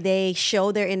 maybe Right. they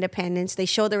show their independence, they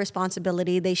show their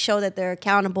responsibility, they show that they're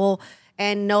accountable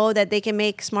and know that they can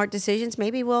make smart decisions,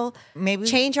 maybe we'll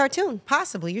change our tune.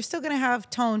 Possibly. You're still going to have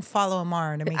Tone follow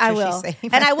Amara to make sure I will. she's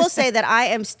safe. And I will say that I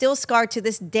am still scarred to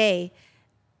this day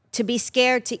to be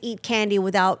scared to eat candy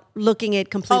without looking it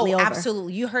completely over.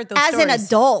 Absolutely. You heard those As stories. an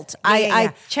adult, Yeah.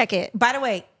 I check it. By the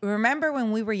way, remember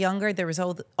when we were younger, there was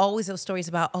always those stories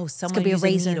about, someone could be a used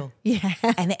razor. needle. Yeah.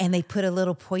 And they put a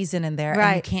little poison in there and you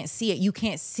Right. can't see it. You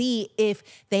can't see if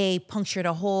they punctured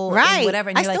a hole Right. and whatever.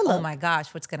 And I you're like, still oh look. my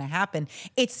gosh, what's going to happen?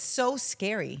 It's so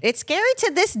scary. It's scary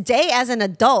to this day as an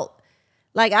adult.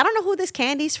 Like, I don't know who this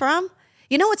candy's from.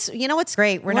 You know what's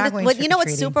Great, we're not going you know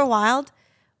what's trick-or-treating. super wild?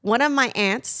 One of my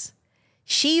aunts,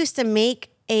 she used to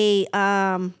make a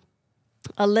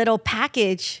little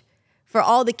package for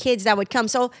all the kids that would come.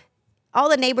 So all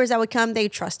the neighbors that would come, they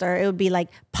trust her. It would be like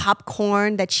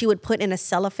popcorn that she would put in a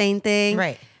cellophane thing.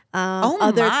 Right.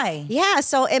 My. Yeah.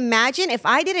 So imagine if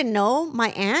I didn't know my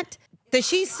aunt. Does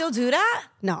she still do that?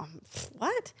 No.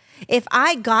 What? If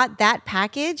I got that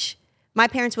package, my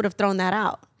parents would have thrown that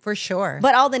out. For sure.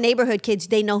 But all the neighborhood kids,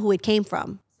 they know who it came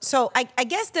from. So I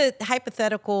guess the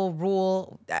hypothetical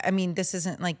rule, I mean, this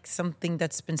isn't like something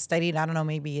that's been studied. I don't know,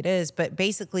 maybe it is. But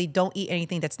basically, don't eat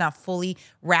anything that's not fully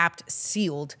wrapped,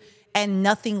 sealed, and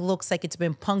nothing looks like it's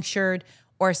been punctured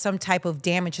or some type of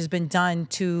damage has been done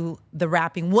to the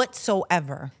wrapping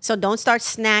whatsoever. So don't start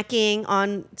snacking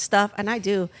on stuff. And I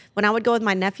do. When I would go with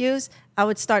my nephews, I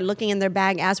would start looking in their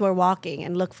bag as we're walking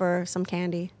and look for some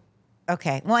candy.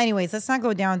 Okay. Well, anyways, let's not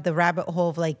go down the rabbit hole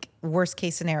of like worst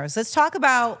case scenarios. Let's talk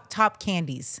about top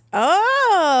candies.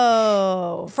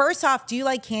 Oh. First off, do you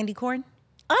like candy corn?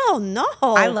 Oh, no.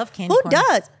 I love candy Who corn.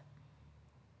 does?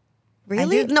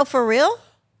 Really? do. No, for real?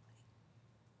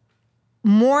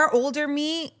 More older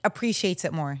me appreciates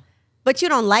it more. But you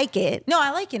don't like it. No, I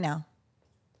like it now.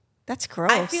 That's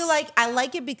gross. I feel like I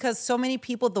like it because so many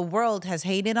people, the world has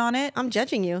hated on it. I'm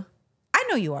judging you. I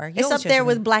know you are. You It's always up there judge me.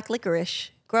 with black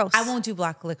licorice. Gross. I won't do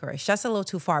black licorice. That's a little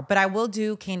too far. But I will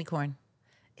do candy corn.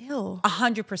 Ew.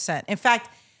 100%. In fact,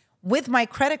 with my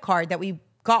credit card that we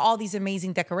got all these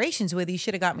amazing decorations with, you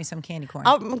should have got me some candy corn.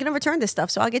 I'm going to return this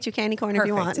stuff, so I'll get you candy corn if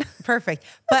you want. Perfect.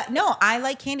 But no, I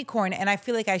like candy corn, and I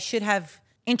feel like I should have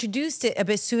introduced it a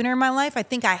bit sooner in my life. I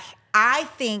think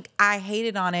I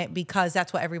hated on it because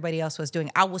that's what everybody else was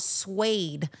doing. I was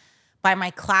swayed by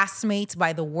my classmates,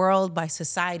 by the world, by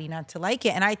society not to like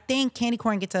it. And I think candy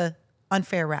corn gets a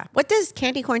unfair rap. What does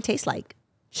candy corn taste like?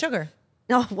 Sugar.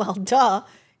 Oh, well, duh.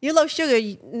 You love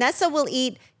sugar. Nessa will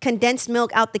eat condensed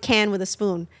milk out the can with a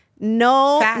spoon.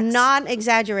 No, Facts. not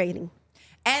exaggerating.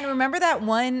 And remember that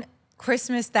one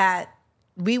Christmas that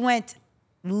we went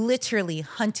literally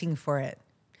hunting for it?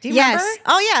 Do you remember?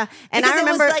 Oh, yeah. And Because I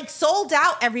remember it was like sold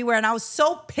out everywhere, and I was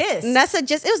so pissed. Nessa it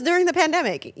was during the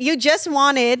pandemic. You just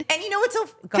wanted, And you know what's so?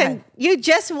 Go ahead. you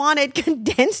just wanted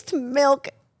condensed milk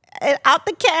out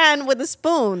the can with a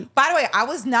spoon. By the way, I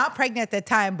was not pregnant at that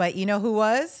time, but you know who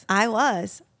was? I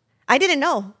was. I didn't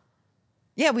know.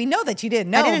 Yeah, we know that you didn't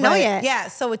know. I didn't know but yet. Yeah,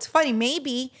 so it's funny.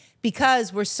 Maybe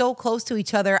because we're so close to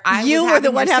each other, You were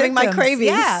the one your having my symptoms.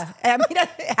 cravings. Yeah, I mean,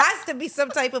 it has to be some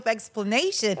type of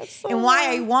explanation in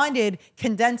why I wanted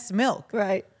condensed milk.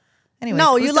 Right. Anyways,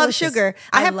 No, it was you love delicious. sugar.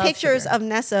 I have love pictures sugar. of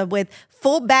Nessa with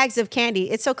full bags of candy.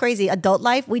 It's so crazy. Adult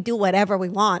life, we do whatever we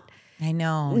want. I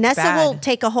know. It's Nessa bad. will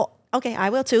take I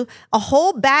will too. A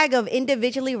whole bag of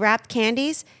individually wrapped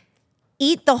candies,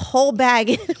 eat the whole bag,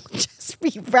 and it will just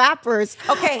be wrappers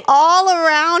Okay. all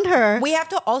around her. We have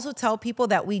to also tell people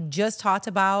that we just talked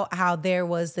about how there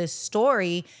was this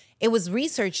story. It was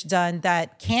research done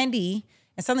that candy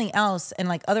and something else and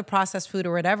like other processed food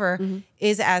or whatever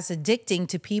is as addicting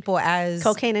to people as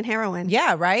Cocaine and heroin.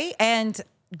 Yeah, right? And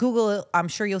Google, I'm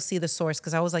sure you'll see the source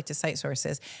because I always like to cite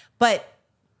sources. But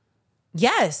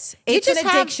yes, it's an just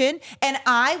have- addiction. And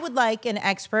I would like an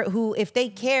expert who, if they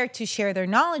care to share their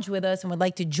knowledge with us and would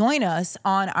like to join us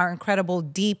on our incredible,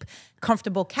 deep,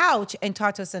 comfortable couch and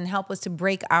talk to us and help us to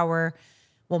break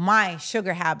my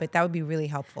sugar habit, that would be really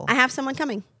helpful. I have someone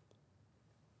coming.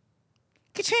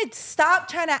 Katrina, stop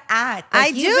trying to act. I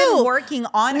Like you've been do. working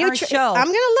on our show.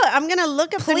 I'm gonna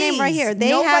look up the name right here.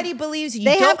 Nobody believes you.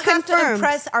 They You don't have have to confirmed.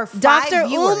 impress our 5 Dr.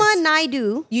 viewers. Uma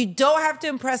Naidu, You don't have to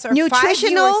impress our 5 viewers.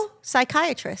 nutritional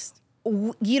psychiatrist.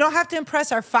 You don't have to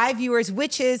impress our 5 viewers,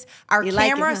 which is our You like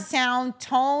it, camera, huh? sound,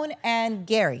 Tone, and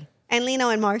Gary. And Lino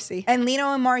and Marcy. And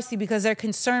Lino and Marcy, because they're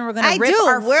concerned we're going I to rip do.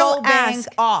 our We'll faux bang ask.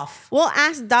 off. We'll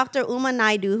ask Dr. Uma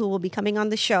Naidu, who will be coming on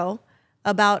the show,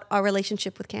 about our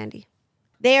relationship with candy.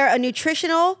 They are a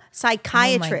nutritional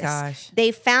psychiatrist. gosh.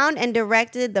 They found and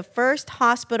directed the first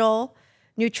hospital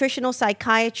nutritional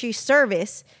psychiatry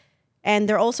service And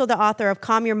they're also the author of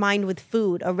Calm Your Mind with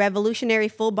Food, a revolutionary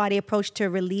full-body approach to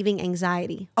relieving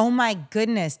anxiety. Oh my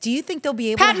goodness. Do you think they'll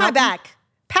be able Pat to my help me? back.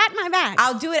 Pat my back.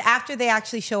 I'll do it after they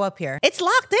actually show up here. It's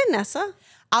locked in, Nessa.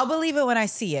 I'll believe it when I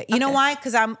see it. You know why?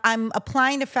 Because I'm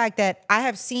applying the fact that I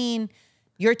have seen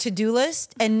your to-do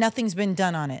list and nothing's been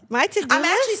done on it. My to-do I'm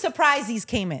actually list? surprised these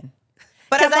came in.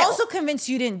 But 'Cause I'm I- also convinced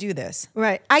you didn't do this.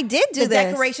 Right. I did do The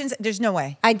this. decorations, there's no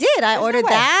way. I did. I ordered way.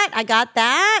 that. I got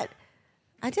that.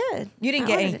 I did. You didn't I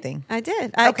get ordered it. anything. I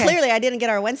did. Okay. Clearly, I didn't get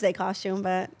our Wednesday costume,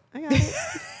 but I got it.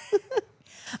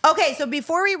 Okay, so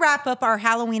before we wrap up our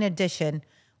Halloween edition,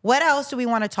 what else do we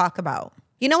want to talk about?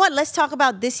 You know what? Let's talk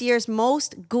about this year's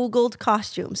most Googled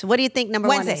costumes. What do you think number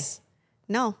one Wednesday. is?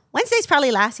 No. Wednesday's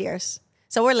probably last year's.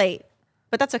 So we're late.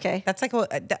 But that's okay. That's like,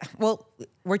 well,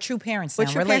 we're true parents We're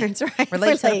now. true parents, late. right? We're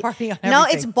late to the party on everything. No,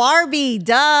 it's Barbie.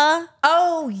 Duh.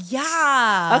 Oh,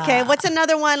 yeah. Okay, what's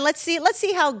another one? Let's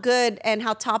see how good and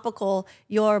how topical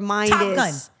your mind Top is.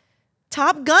 Gun.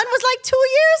 Top Gun was like 2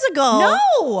 years ago.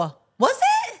 No. Was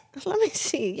it? Let me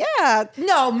see. Yeah.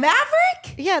 No,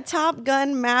 Maverick? Yeah, Top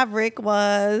Gun Maverick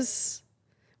was,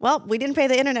 well, we didn't pay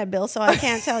the internet bill, so I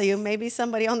can't tell you. Maybe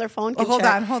somebody on their phone can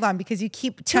check. Hold on, because you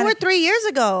keep 2 or 3 years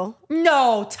ago.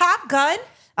 No, Top Gun?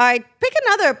 All right,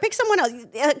 pick someone else.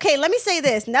 Okay, let me say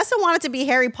this. Nessa wanted to be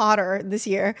Harry Potter this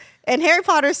year, and Harry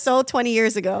Potter's so 20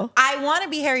 years ago. I want to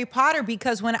be Harry Potter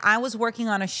because when I was working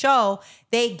on a show,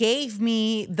 they gave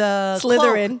me the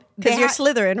Slytherin, cloak. because you're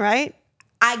Slytherin, right?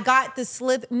 I got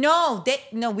the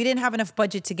No, we didn't have enough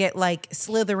budget to get like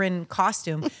Slytherin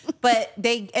costume, but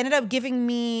they ended up giving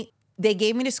me. They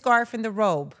gave me the scarf and the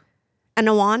robe, And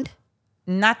a wand.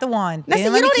 not the wand. They Nessa, didn't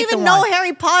you let me don't keep the even know wand.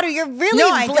 Harry Potter. You're really No,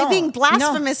 I don't. being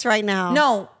blasphemous right now.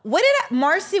 No, what did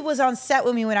Marcy was on set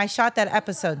with me when I shot that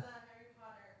episode?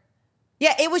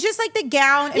 Yeah, it was just like the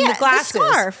gown and Yeah, the glasses. the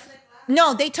scarf.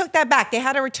 No, they took that back. They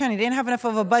had to return it. They didn't have enough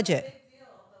of a budget.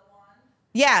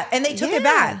 Yeah, and they took it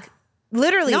Yeah. back.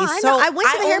 Literally. No, I so know. I went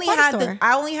to the Harry only Potter had store.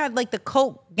 I only had like the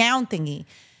coat gown thingy.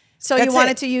 So That's you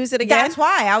wanted it. to use it again? That's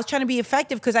why I was trying to be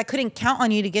effective because I couldn't count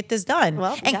on you to get this done.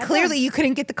 Well, and got clearly done. you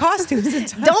couldn't get the costumes in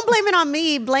time. Don't blame it on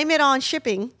me. Blame it on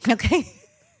shipping. Okay.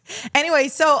 Anyway,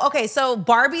 so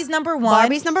Barbie's number one.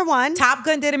 Barbie's number one. Top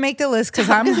Gun didn't make the list because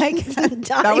I'm like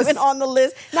Not even on the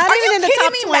list. Not Are even you in the kidding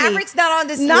top me? 20. Maverick's not on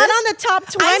this Not list. on the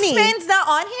top 20. Iceman's not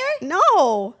on here.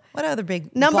 No. What other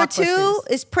big Number 2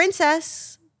 blockbusters? is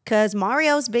Princess, because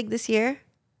Mario's big this year.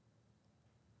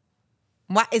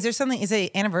 What is there something? Is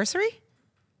it anniversary?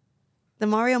 The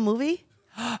Mario movie.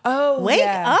 Oh, Wake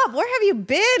up. Where have you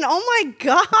been? Oh my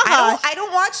gosh. I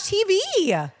don't watch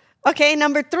TV. Okay,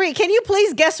 number 3. Can you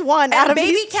please guess one out And of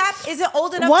Baby these? Cap isn't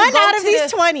old enough One to go out of to these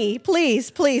the, 20.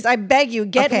 Please, I beg you,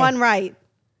 get Okay. one right.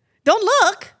 Don't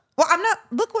look. Well, I'm not.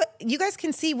 Look what you guys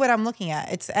can see. What I'm looking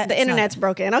at. It's The internet's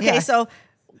broken. Okay, Yeah. so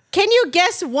can you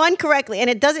guess one correctly? And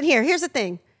it doesn't here. Here's the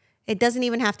thing. It doesn't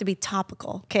even have to be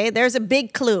topical. Okay, there's a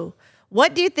big clue.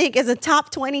 What do you think is a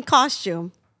top 20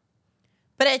 costume?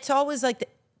 But it's always like the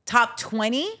top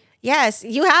 20. Yes,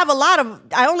 you have a lot of,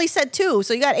 I only said 2,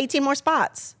 so you got 18 more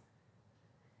spots.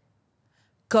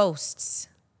 Ghosts.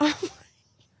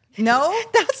 No,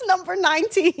 That's number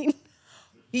 19.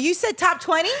 you said top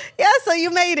 20. Yeah, so you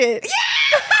made it.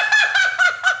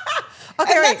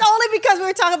 Okay, And wait. that's only because we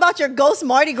were talking about your ghost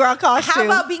Mardi Gras costume. How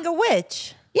about being a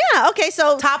witch? Yeah, okay,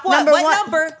 so Top what? What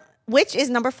number? Which is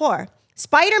number 4.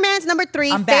 Spider-Man's number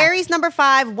 3, I'm back. Fairy's number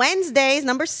 5, Wednesday's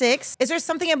number 6. Is there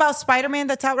something about Spider-Man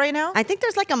that's out right now? I think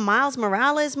there's like a Miles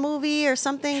Morales movie or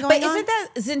something going But on. isn't that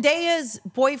Zendaya's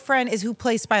boyfriend is who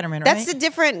plays Spider-Man, right? That's a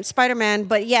different Spider-Man,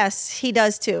 but yes, he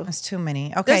does too. That's too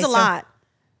many. Okay, There's a lot.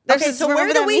 There's Okay, this- so where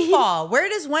remember do that we meme? fall? Where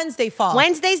does Wednesday fall?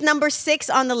 Wednesday's number 6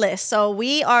 on the list, so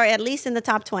we are at least in the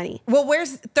top 20. Well,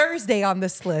 where's Thursday on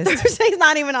this list? Thursday's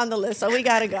not even on the list, so we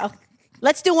gotta go.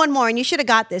 Let's do one more, and you should have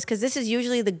got this because this is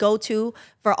usually the go-to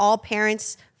for all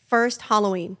parents' first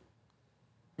Halloween.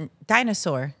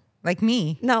 Dinosaur, like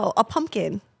me. No, a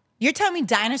pumpkin. You're telling me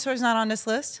dinosaur's not on this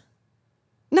list?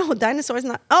 No, dinosaur's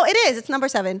not. Oh, it is. It's number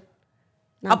 7.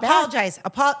 Not bad. Apologize.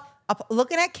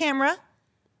 Looking at camera.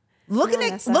 Looking No,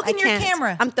 at Nessa, look I in your can't.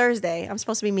 camera. I'm Thursday. I'm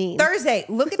supposed to be mean. Thursday.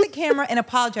 Look at the camera and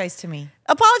apologize to me.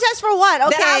 Apologize for what?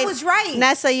 Okay. That I was right.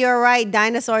 Nessa, you're right.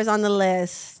 Dinosaurs on the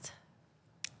list.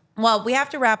 Well, we have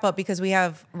to wrap up because we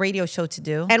have radio show to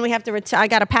do. And we have to return. I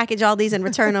got to package all these and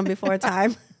return them before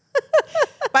time.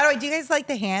 By the way, do you guys like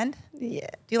the hand? Yeah.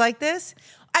 Do you like this?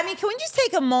 I mean, can we just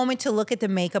take a moment to look at the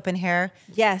makeup and hair?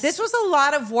 Yes. This was a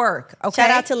lot of work. Okay. Shout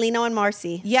out to Lino and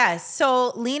Marcy. Yes.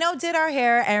 So Lino did our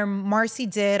hair and Marcy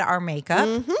did our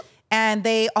makeup. And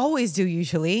they always do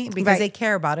usually because Right. they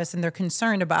care about us and they're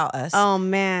concerned about us. Oh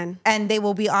man. And they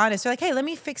will be honest. They're like, hey, let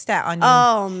me fix that on you.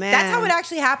 Oh man. That's how it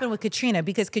actually happened with Katrina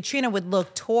because Katrina would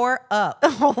look tore up.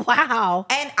 Oh wow.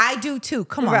 And I do too.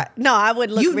 Come on. Right. No, I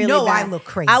would look You really know bad. I look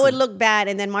crazy. I would look bad.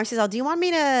 And then Mark says, oh, do you want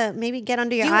me to maybe get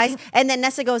under your You- eyes? And then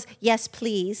Nessa goes, yes,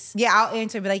 please. Yeah, I'll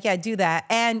answer and be like, yeah, do that.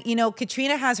 And, you know,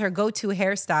 Katrina has her go-to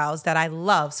hairstyles that I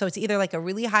love. So it's either like a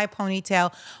really high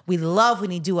ponytail. We love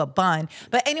when you do a bun.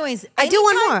 But anyways, I do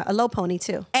one anytime- more, a low pony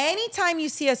too. Anytime you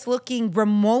see us looking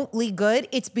remotely good,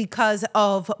 it's because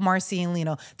of Marcy and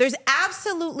Lino. There's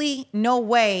absolutely no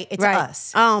way it's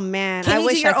us. Oh man. Can I you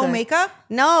wish do your I own could. makeup?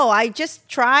 No, I just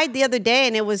tried the other day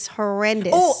and it was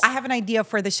horrendous. Oh, I have an idea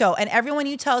for the show. And everyone,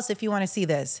 you tell us if you want to see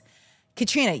this.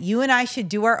 Katrina, you and I should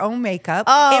do our own makeup.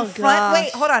 Oh, in front, gosh.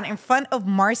 Wait, hold on. In front of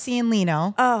Marcy and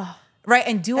Lino. Oh. Right,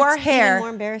 and do That's our even hair. more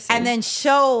embarrassing. And then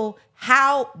show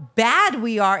how bad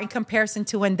we are in comparison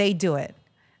to when they do it.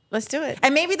 Let's do it.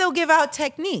 And maybe they'll give out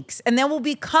techniques. And then we'll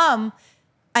become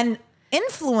an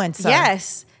influencer.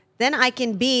 Yes. Then I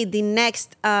can be the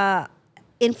next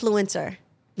influencer.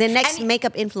 The next And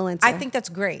makeup influencer. I think that's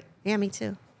great. Yeah, me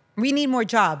too. We need more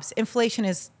jobs. Inflation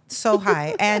is so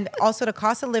high. And also the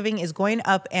cost of living is going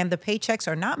up and the paychecks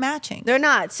are not matching. They're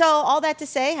not. So all that to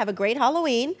say, have a great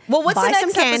Halloween. Well, what's Buy the some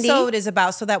next candy. episode is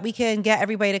about so that we can get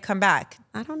everybody to come back?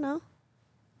 I don't know.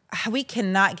 We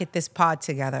cannot get this pod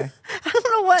together. I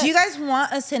don't know what. Do you guys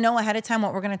want us to know ahead of time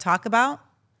what we're going to talk about?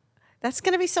 That's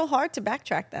going to be so hard to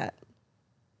backtrack that.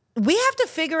 We have to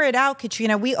figure it out,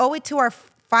 Katrina. We owe it to our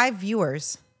 5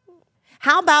 viewers.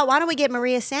 How about why don't we get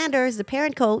Maria Sanders, the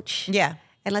parent coach? Yeah.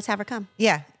 And let's have her come.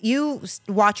 Yeah. You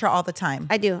watch her all the time.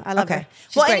 I do. I love her.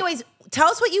 She's Well, great. anyways, tell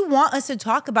us what you want us to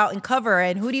talk about and cover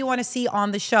and who do you want to see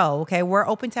on the show? Okay. We're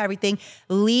open to everything.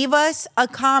 Leave us a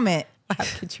comment.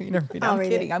 Katrina, I'll I'm read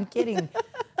kidding. it. I'm kidding.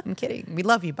 I'm kidding. We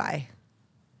love you. Bye.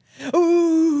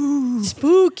 Ooh.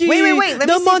 Spooky. Wait. Let me see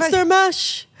The if monster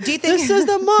mash. Do you think- This is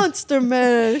the monster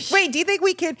mash. Wait, do you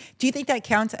think that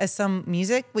counts as some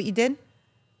music, what you did?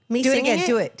 Me Do it singing again.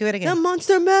 Do it. Do it again. The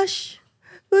monster mash.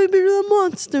 Baby, the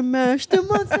monster mash. The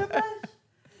monster mash.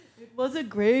 It was a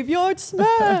graveyard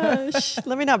smash.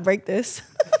 Let me not break this.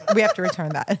 We have to return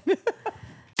that.